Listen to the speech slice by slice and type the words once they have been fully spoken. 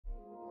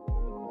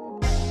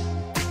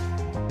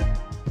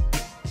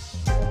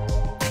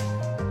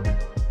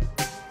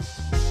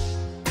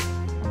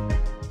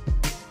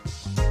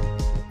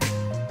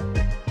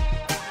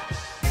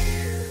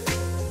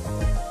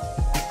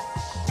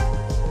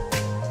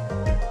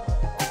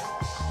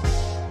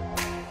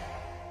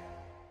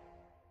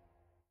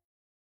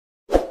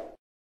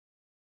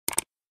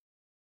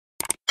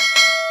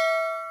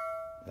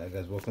Alright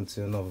guys, welcome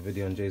to another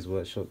video on Jay's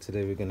Workshop.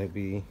 Today we're going to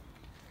be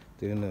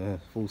doing a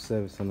full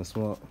service on the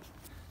smart.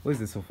 What is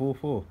this, a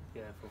ForFour?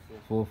 Yeah,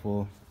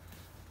 ForFour.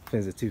 I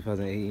think it's a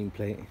 2018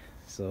 plate.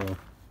 So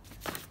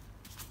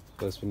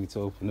first we need to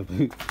open the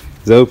boot.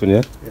 Is it open,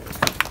 yeah?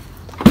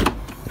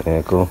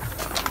 Yeah, cool.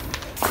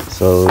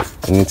 So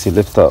we need to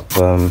lift up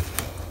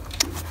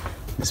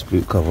this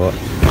boot cover.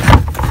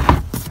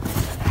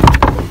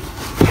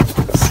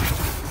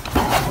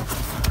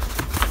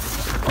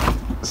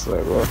 It's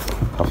like rough.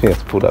 I think I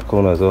have to pull that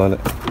corner as well, innit?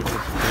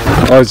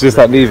 Oh, it's just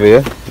that lever,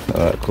 yeah?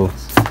 Alright, cool.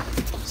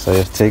 So you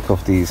have to take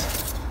off these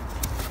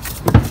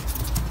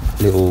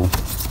little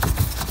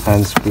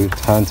hand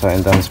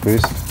tighten down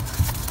screws.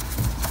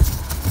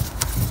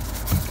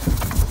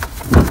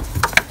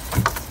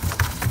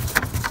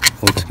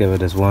 Altogether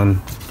there's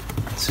 1,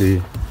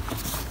 2,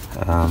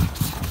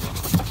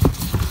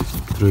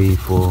 3,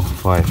 4,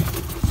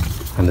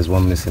 5, and there's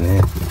one missing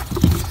here.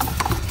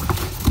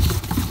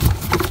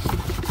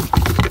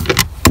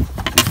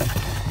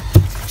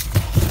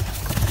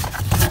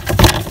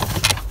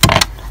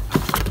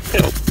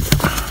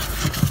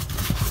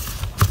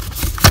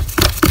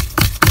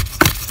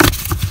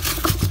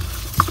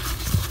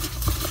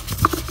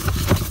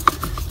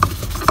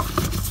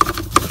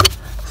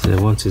 So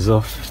once it's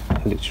off,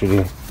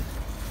 literally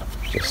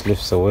just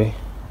lifts away.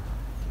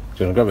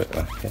 Do you want to grab it?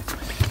 Okay.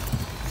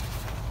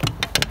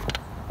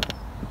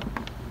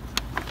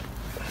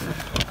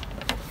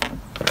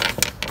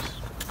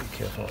 Just be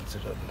careful not to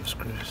drop the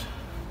screws.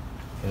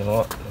 You know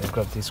what? Let me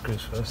grab these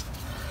screws first.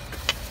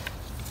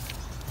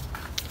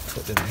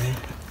 Put them here.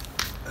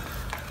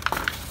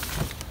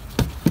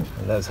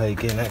 And that's how you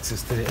gain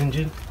access to the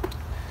engine.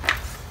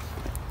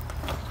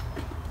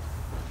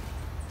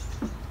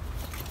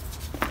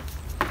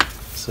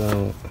 So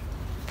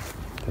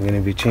I'm going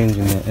to be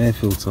changing the air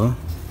filter,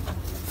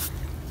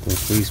 the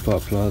 3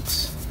 spark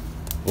plugs,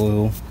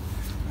 oil,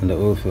 and the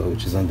oil filter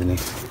which is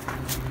underneath.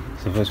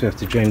 So first we have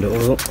to drain the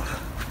oil,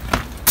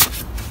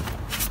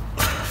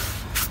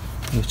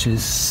 which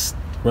is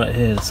right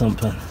here, the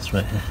sump pan, it's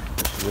right here.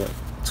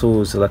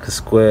 Tools are like a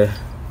square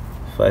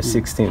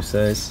 5/16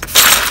 size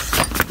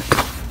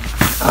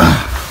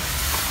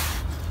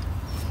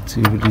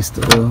to release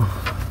the oil.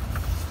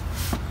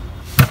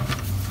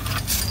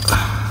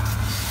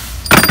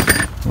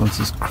 Once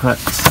it's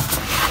cracked,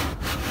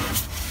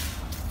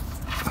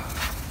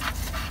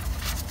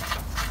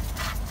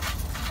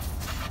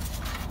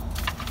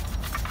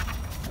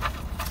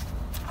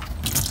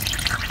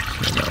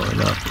 get that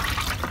oil up.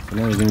 So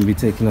now we're going to be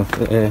taking off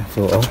the air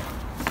filter.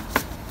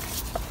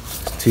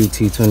 2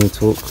 T20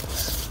 torque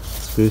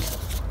screws.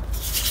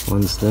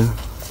 One's there.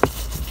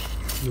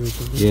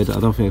 Yeah, I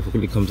don't think it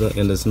really comes out,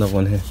 and there's another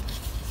one here.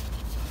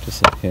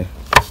 Just up here.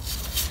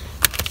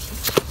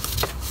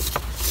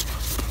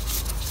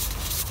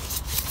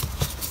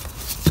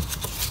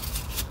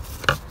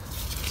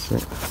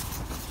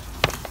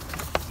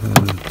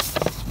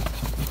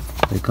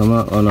 They come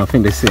out. Oh no, I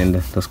think they sit in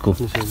there. That's cool.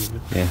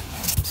 Yeah.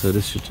 So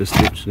this should just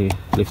literally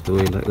lift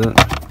away like that.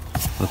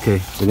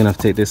 Okay, we're gonna have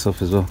to take this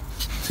off as well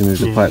to move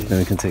the pipe. Then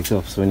we can take it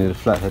off. So we need a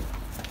flathead.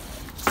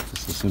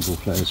 Just a simple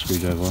flathead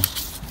screwdriver.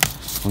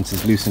 Once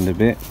it's loosened a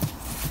bit,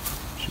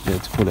 should be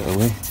able to pull it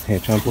away. Here,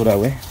 try and pull that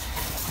away.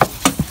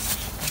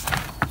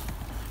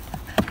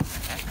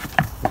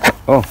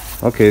 Oh,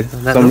 okay.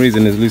 For some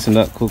reason it's loosened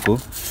up. Cool, cool.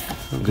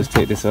 We'll just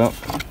take this out.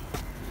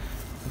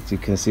 As you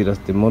can see, that's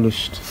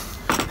demolished.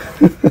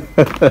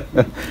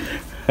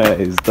 That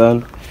is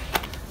done.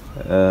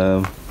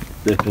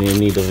 Definitely in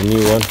need of a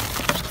new one.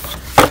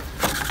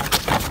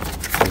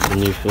 There's a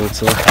new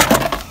filter.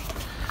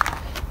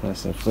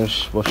 Nice and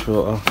fresh wash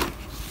water.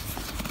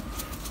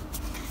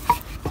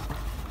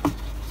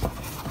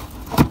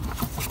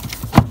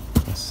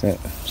 That's it.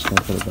 Just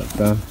gonna put it back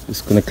down.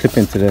 Just gonna clip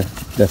into the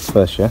left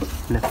first, yeah?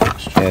 Left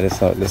first.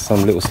 Yeah, there's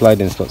some little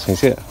sliding slots. Can you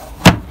see it?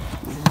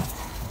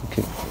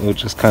 Okay. We'll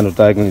just kind of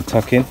diagonally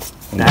tuck in.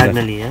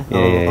 Diagonally, yeah?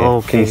 Yeah, yeah, yeah. Oh,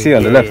 okay. Can you see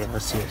on the left? Yeah, I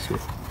see.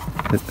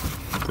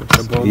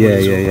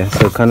 Yeah.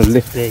 So kind of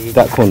lift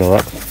that corner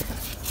up.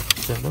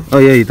 Oh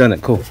yeah, you done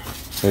it, cool.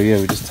 So yeah,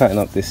 we just tighten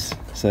up this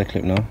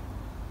circlip now.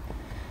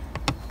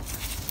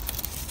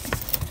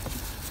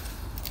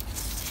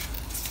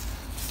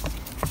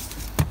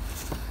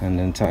 And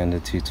then tighten the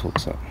 2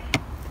 torques up.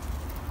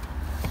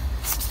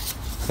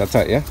 Is that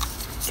tight, yeah?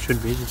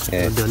 Should be.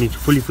 Yeah. Do I need to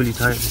fully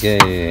tighten?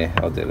 Yeah.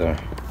 I'll do it there.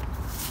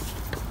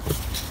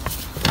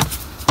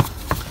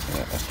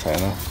 Yeah, that's tight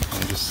enough.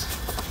 I'm just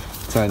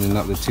tightening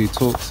up the 2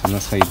 torques, and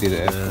that's how you do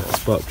the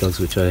spark plugs,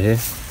 which are here.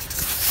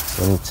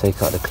 So I'm going to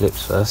take out the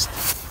clips first.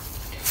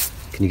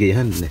 Can you get your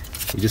hand in there?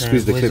 You just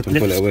squeeze the clip and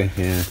pull it away.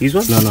 Yeah. These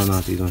ones?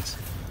 No, these ones.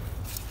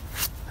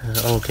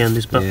 Okay, on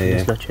this back,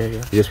 yeah. Latch here,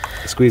 yeah. You just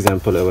squeeze it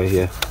and pull it away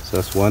here. So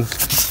that's 1.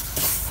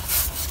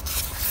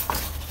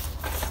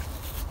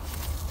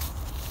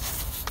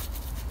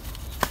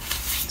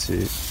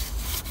 2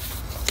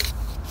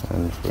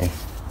 and 3.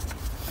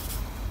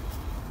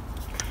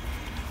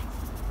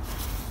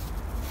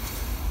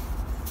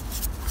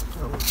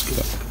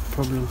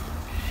 problem.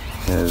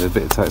 Yeah, there's a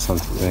bit of tight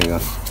something. There you go.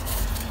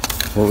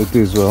 what we'll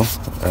do as well,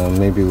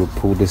 maybe we'll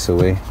pull this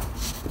away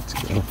to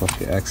get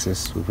off your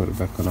axis. We'll put it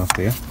back on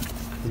after, yeah?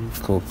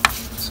 Cool.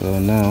 So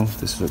now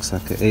this looks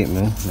like an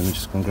 8mm. Let me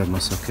just go and grab my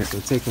socket. So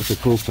take off the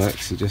coil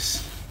packs, you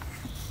just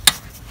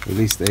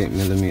release the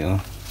 8mm.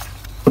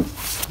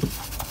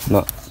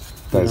 Not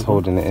that is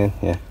holding it in,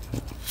 yeah.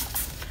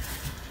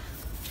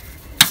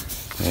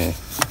 Yeah.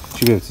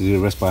 Should be able to do the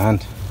rest by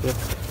hand. Yeah.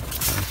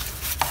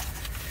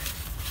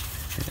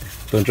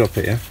 Don't drop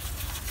it, yeah?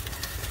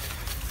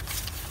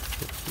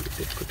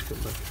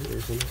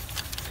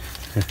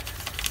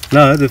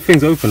 No, the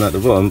thing's open at the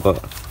bottom,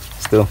 but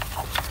still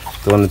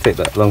don't want to take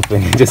that long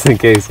thing just in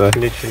case. So.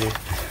 Literally.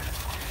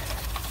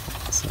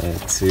 So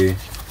 2,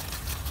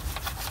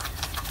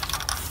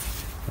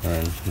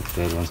 and the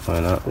third one's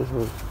coming out.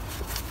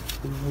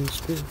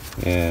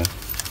 Yeah.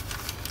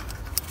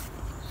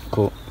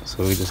 Cool.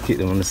 So we just keep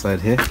them on the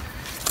side here.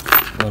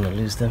 Don't want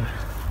to lose them.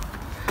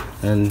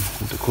 And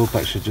the coil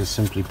pack should just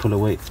simply pull a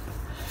weight.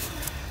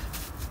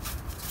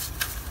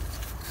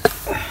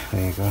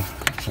 There you go.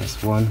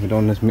 That's one. We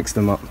don't want to mix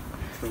them up.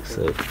 Okay.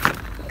 So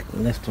the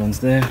left one's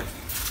there.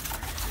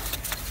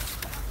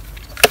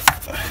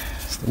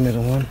 It's the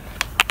middle one.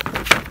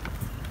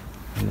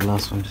 And the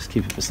last one, just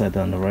keep it beside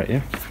that on the right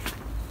here.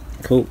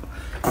 Cool.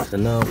 So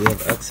now we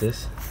have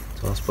access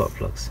to our spark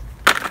plugs.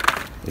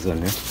 It's on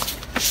here.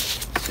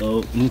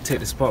 So when you take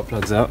the spark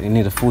plugs out, you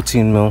need a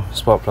 14mm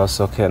spark plug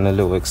socket and a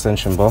little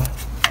extension bar.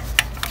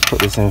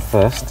 Put this in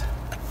first,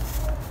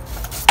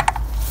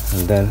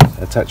 and then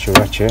attach your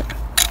ratchet.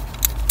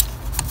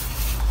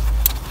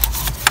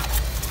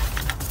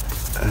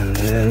 And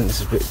then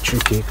it's a bit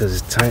tricky because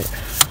it's tight.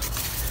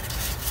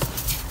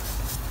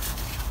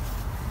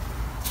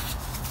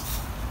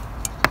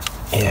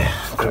 Yeah,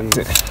 cracked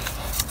it.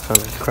 I'll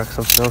crack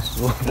something else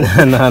as well.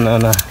 No.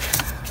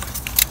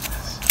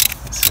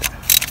 That's it.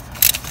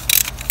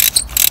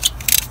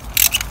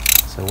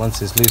 So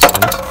once it's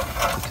loosened,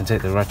 you can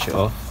take the ratchet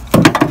off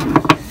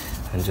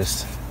and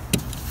just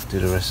do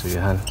the rest with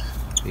your hand.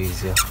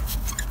 Easier.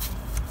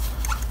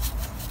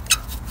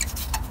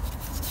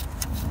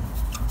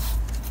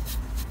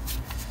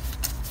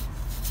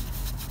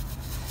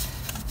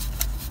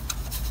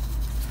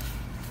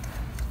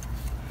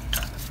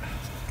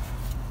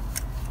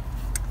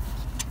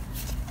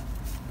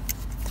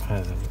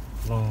 Has a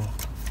long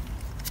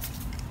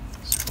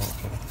spark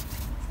plug.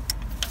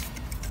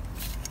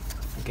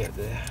 Get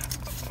there.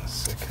 A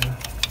second.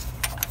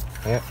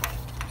 Yep.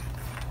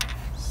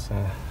 So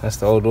that's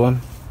the old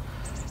one.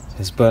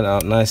 It's burnt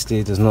out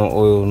nicely. There's no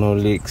oil, no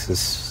leaks.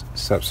 It's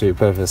absolutely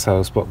perfect. That's how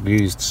a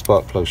used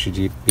spark plug should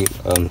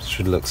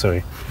look.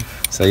 Sorry.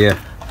 So yeah,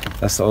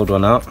 that's the old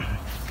one out.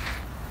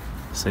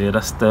 So yeah,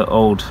 that's the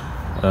old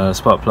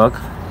spark plug,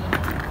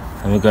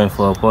 and we're going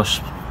for a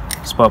Bosch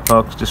spark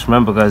plug. Just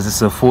remember, guys, this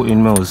is a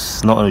 14mm.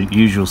 It's not a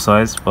usual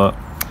size, but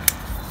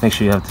make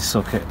sure you have the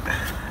socket.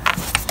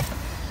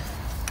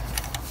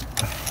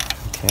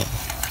 Okay.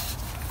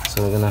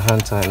 So we're gonna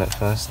hand tighten it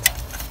first,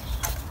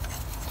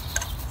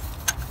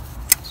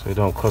 so we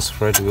don't cross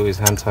thread. We always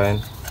hand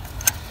tighten.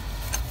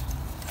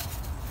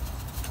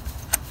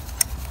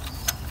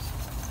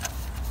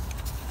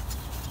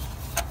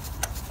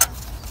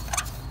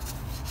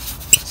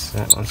 That's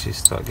it. Once you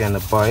start getting a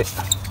bite,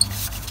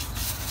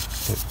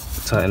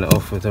 tighten it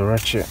off with a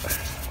ratchet.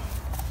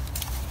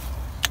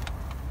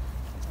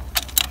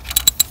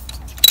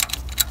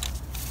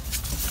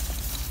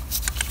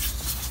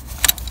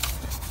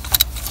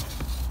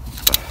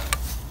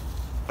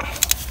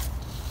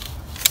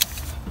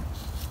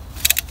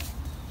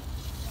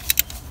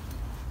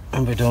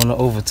 And we don't want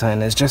to over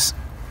tighten it. It's just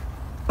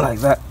like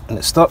that, and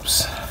it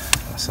stops.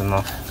 That's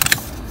enough.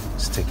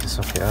 Just take the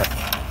socket out,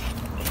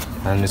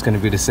 and it's going to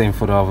be the same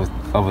for the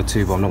other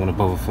two, but I'm not going to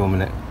bother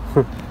filming it.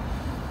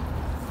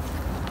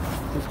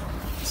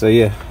 So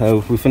yeah,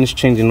 we finished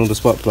changing all the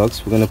spark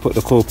plugs. We're going to put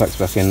the coil packs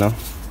back in now,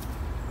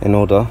 in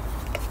order,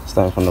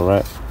 starting from the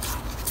right.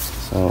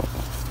 So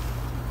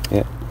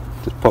yeah,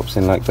 just pops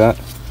in like that,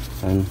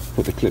 and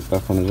put the clip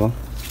back on as well.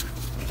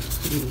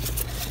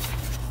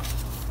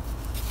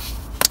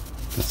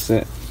 That's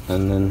it,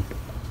 and then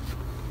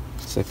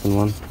second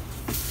one.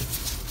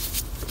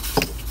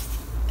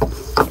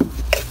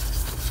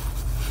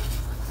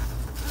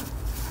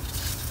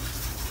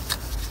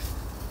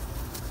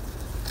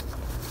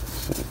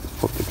 So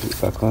pop the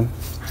clip back on,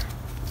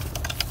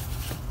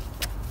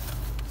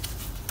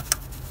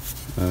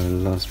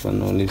 and last but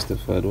not least, the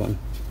third one.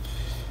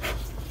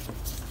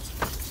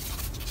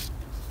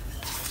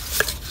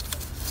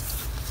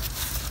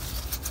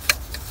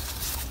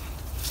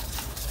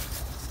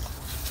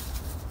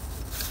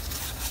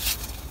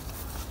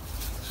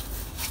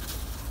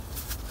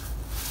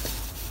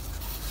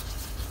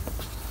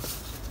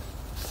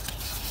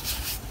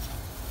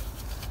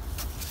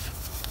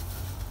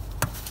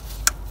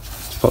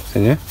 Popped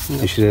in, yeah?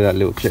 You should hear that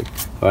little click.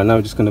 Alright, now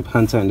we're just going to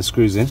hand tighten the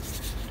screws in.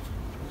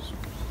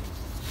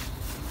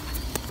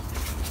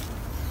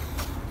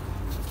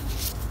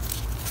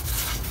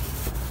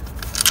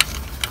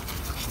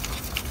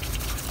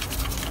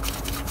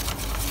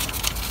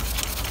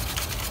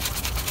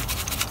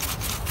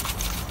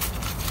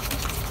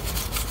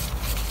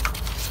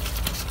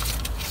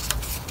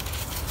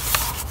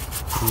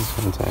 Just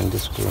untighten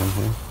this screw on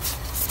here,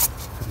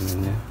 and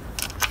then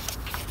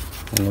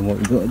and then what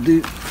we got to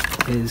do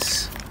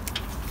is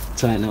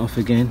tighten it off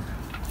again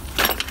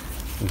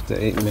with the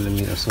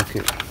 8mm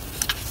socket.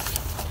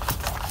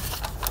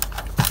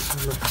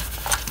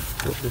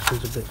 This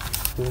one's a bit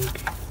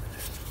wonky.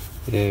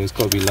 Yeah, it's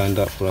got to be lined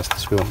up for us to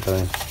screw on down.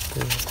 Yeah.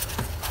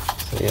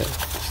 So yeah,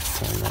 just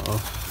tighten that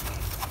off.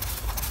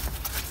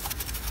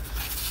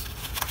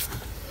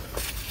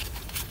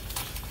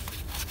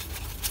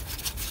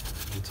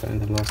 And tighten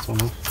the last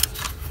one off.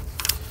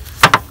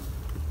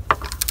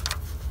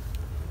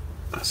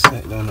 Set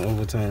it down and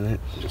over tighten it,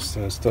 just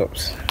so it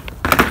stops.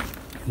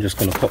 I'm just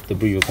going to pop the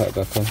breather pack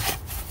back on.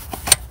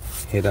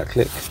 Hear that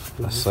click?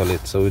 That's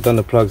solid. So we've done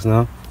the plugs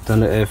now, done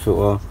the air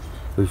filter,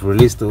 we've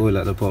released the oil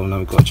at the bottom, now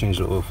we've got to change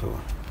the oil filter.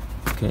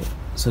 Okay,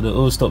 so the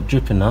oil stopped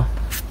dripping now.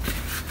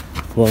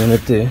 What I'm going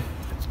to do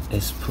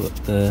is put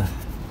the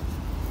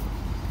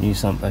new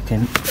sump back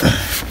in.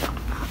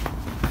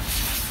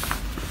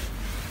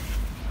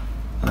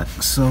 Like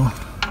so.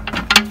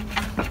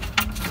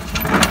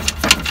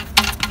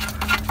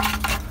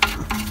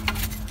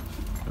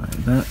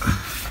 Like that.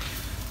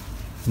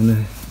 I'm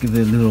going to give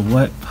it a little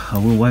wipe. I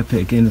will wipe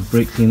it again with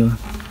brake cleaner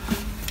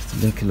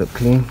to make it look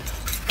clean.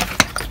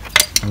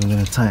 I'm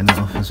going to tighten it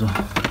off as well.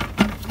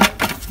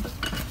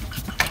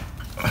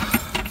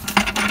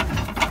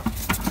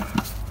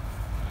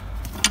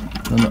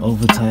 I'm going to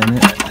over tighten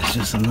it, it's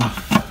just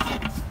enough.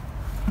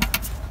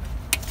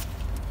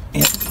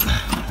 Yep,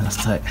 that's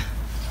tight.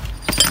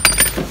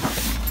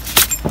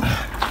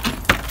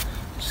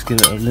 Just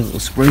give it a little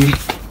spray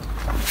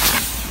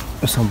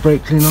with some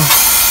brake cleaner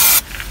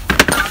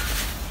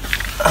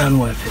and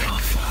wipe it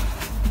off.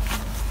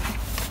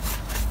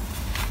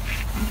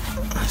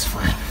 That's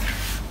fine.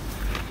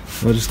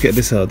 I'll just get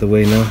this out of the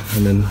way now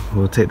and then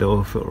we'll take the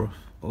oil filter off.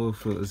 Oil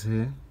filter's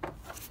here.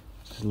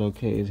 It's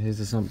located, here's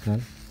the sump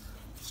can.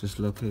 It's just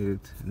located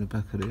in the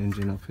back of the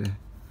engine up here.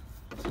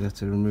 So you have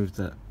to remove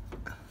that.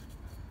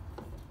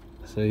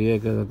 So yeah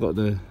guys, I've got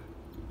the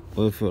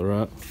oil filter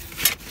out.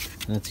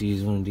 I had to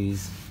use one of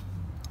these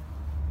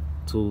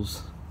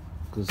tools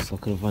because I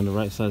couldn't find the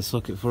right size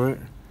socket for it.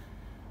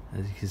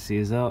 As you can see,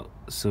 it's out.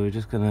 So we're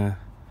just gonna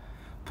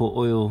put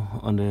oil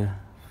on the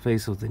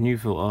face of the new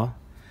filter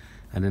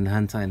and then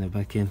hand tighten it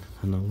back in,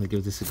 and I'm gonna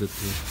give this a good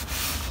clean.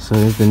 So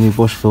here's the new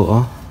Bosch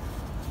filter.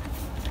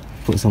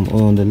 Put some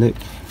oil on the lip.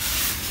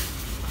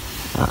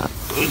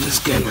 We're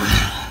just gonna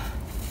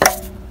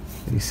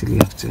basically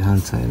have to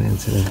hand tighten it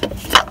into there.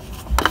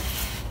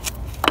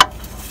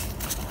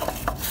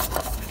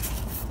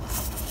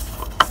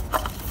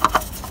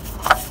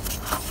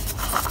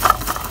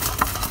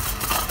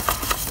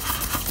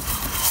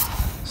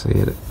 So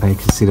yeah, now you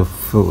can see the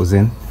filter's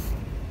in.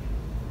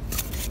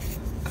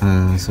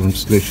 So I'm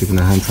just literally going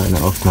to hand tighten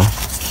it off now.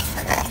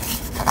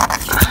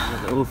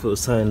 The oil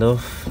filter's tightened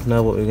off.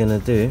 Now what we're going to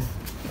do,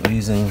 we're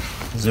using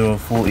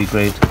 040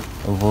 grade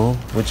of oil,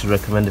 which is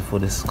recommended for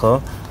this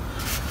car.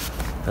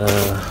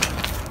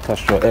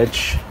 Castrol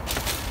Edge.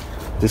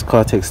 This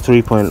car takes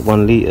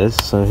 3.1 litres,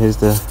 so here's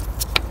the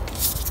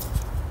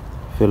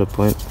filler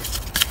point.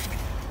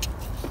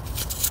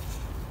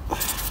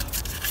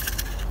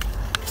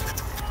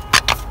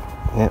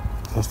 Yep,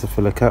 that's the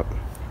filler cap.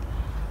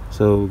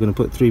 So we're going to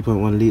put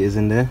 3.1 litres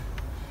in there,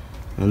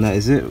 and that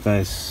is it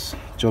guys,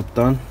 job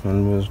done.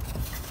 And we'll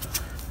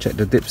check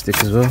the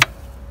dipstick as well,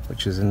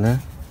 which is in there.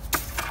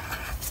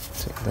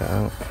 Check that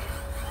out.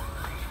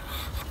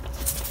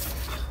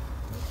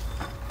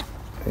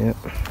 Yep,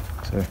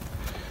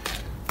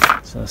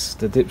 so that's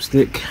the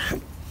dipstick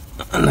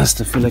and that's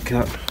the filler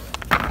cap.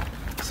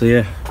 So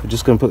yeah, we're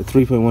just going to put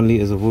 3.1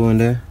 litres of oil in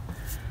there,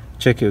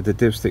 check it with the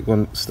dipstick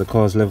once the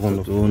car's level on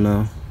the oil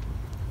now.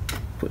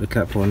 Put the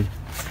cap on,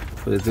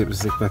 put the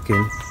dipstick back in.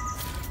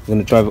 I'm going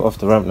to drive it off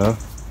the ramp now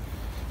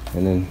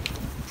and then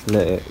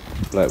let it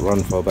like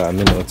run for about a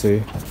minute or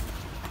two.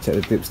 Check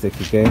the dipstick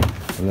again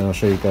and then I'll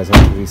show you guys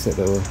how to reset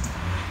the oil.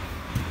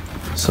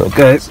 So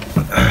guys,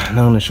 now I'm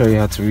going to show you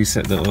how to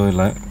reset the oil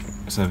light,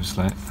 service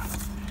light.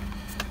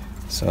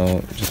 So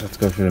you just have to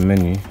go through the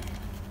menu.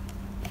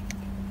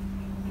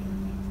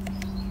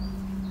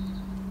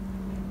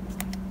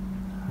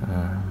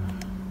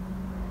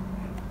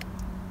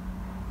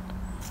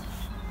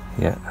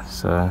 Yeah,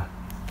 so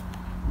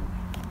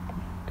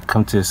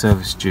come to the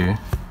service due,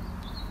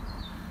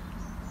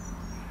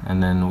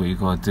 and then what you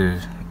gotta do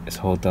is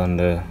hold down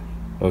the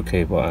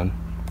OK button.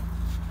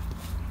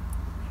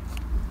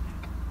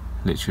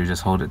 Literally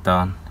just hold it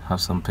down, have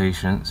some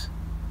patience.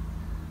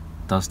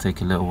 It does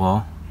take a little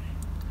while,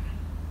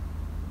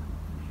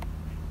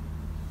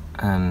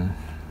 and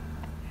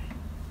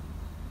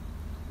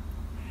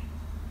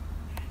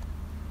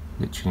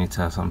literally need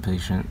to have some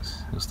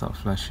patience. It'll start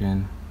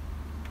flashing.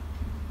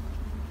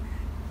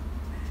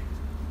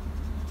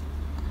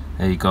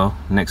 There you go,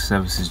 next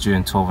service is due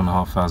in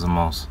 12,500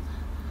 miles.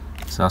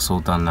 So that's all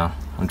done now.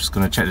 I'm just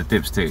going to check the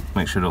dipstick,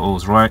 make sure the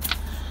oil's right.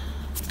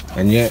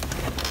 And yeah,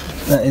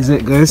 that is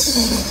it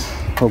guys.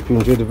 Hope you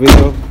enjoyed the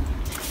video.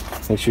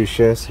 Make sure you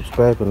share,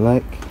 subscribe and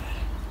like.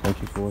 Thank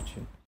you for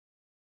watching.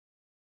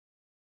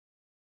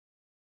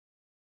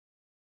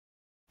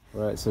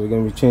 Right, so we're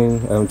going to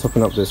be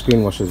topping up the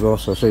screen wash as well,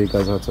 so I'll show you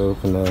guys how to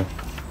open the,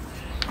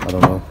 I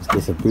don't know,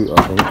 it's a boot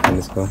I think in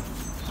this car.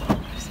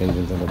 This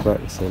engine's on the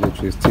back, so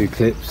literally it's 2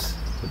 clips,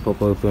 they pop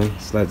open,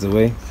 slides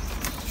away,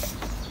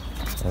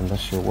 and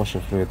that's your washer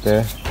fluid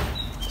there,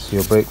 that's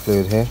your brake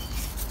fluid here,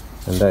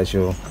 and that is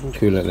your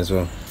coolant as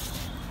well,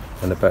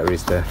 and the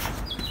battery's there.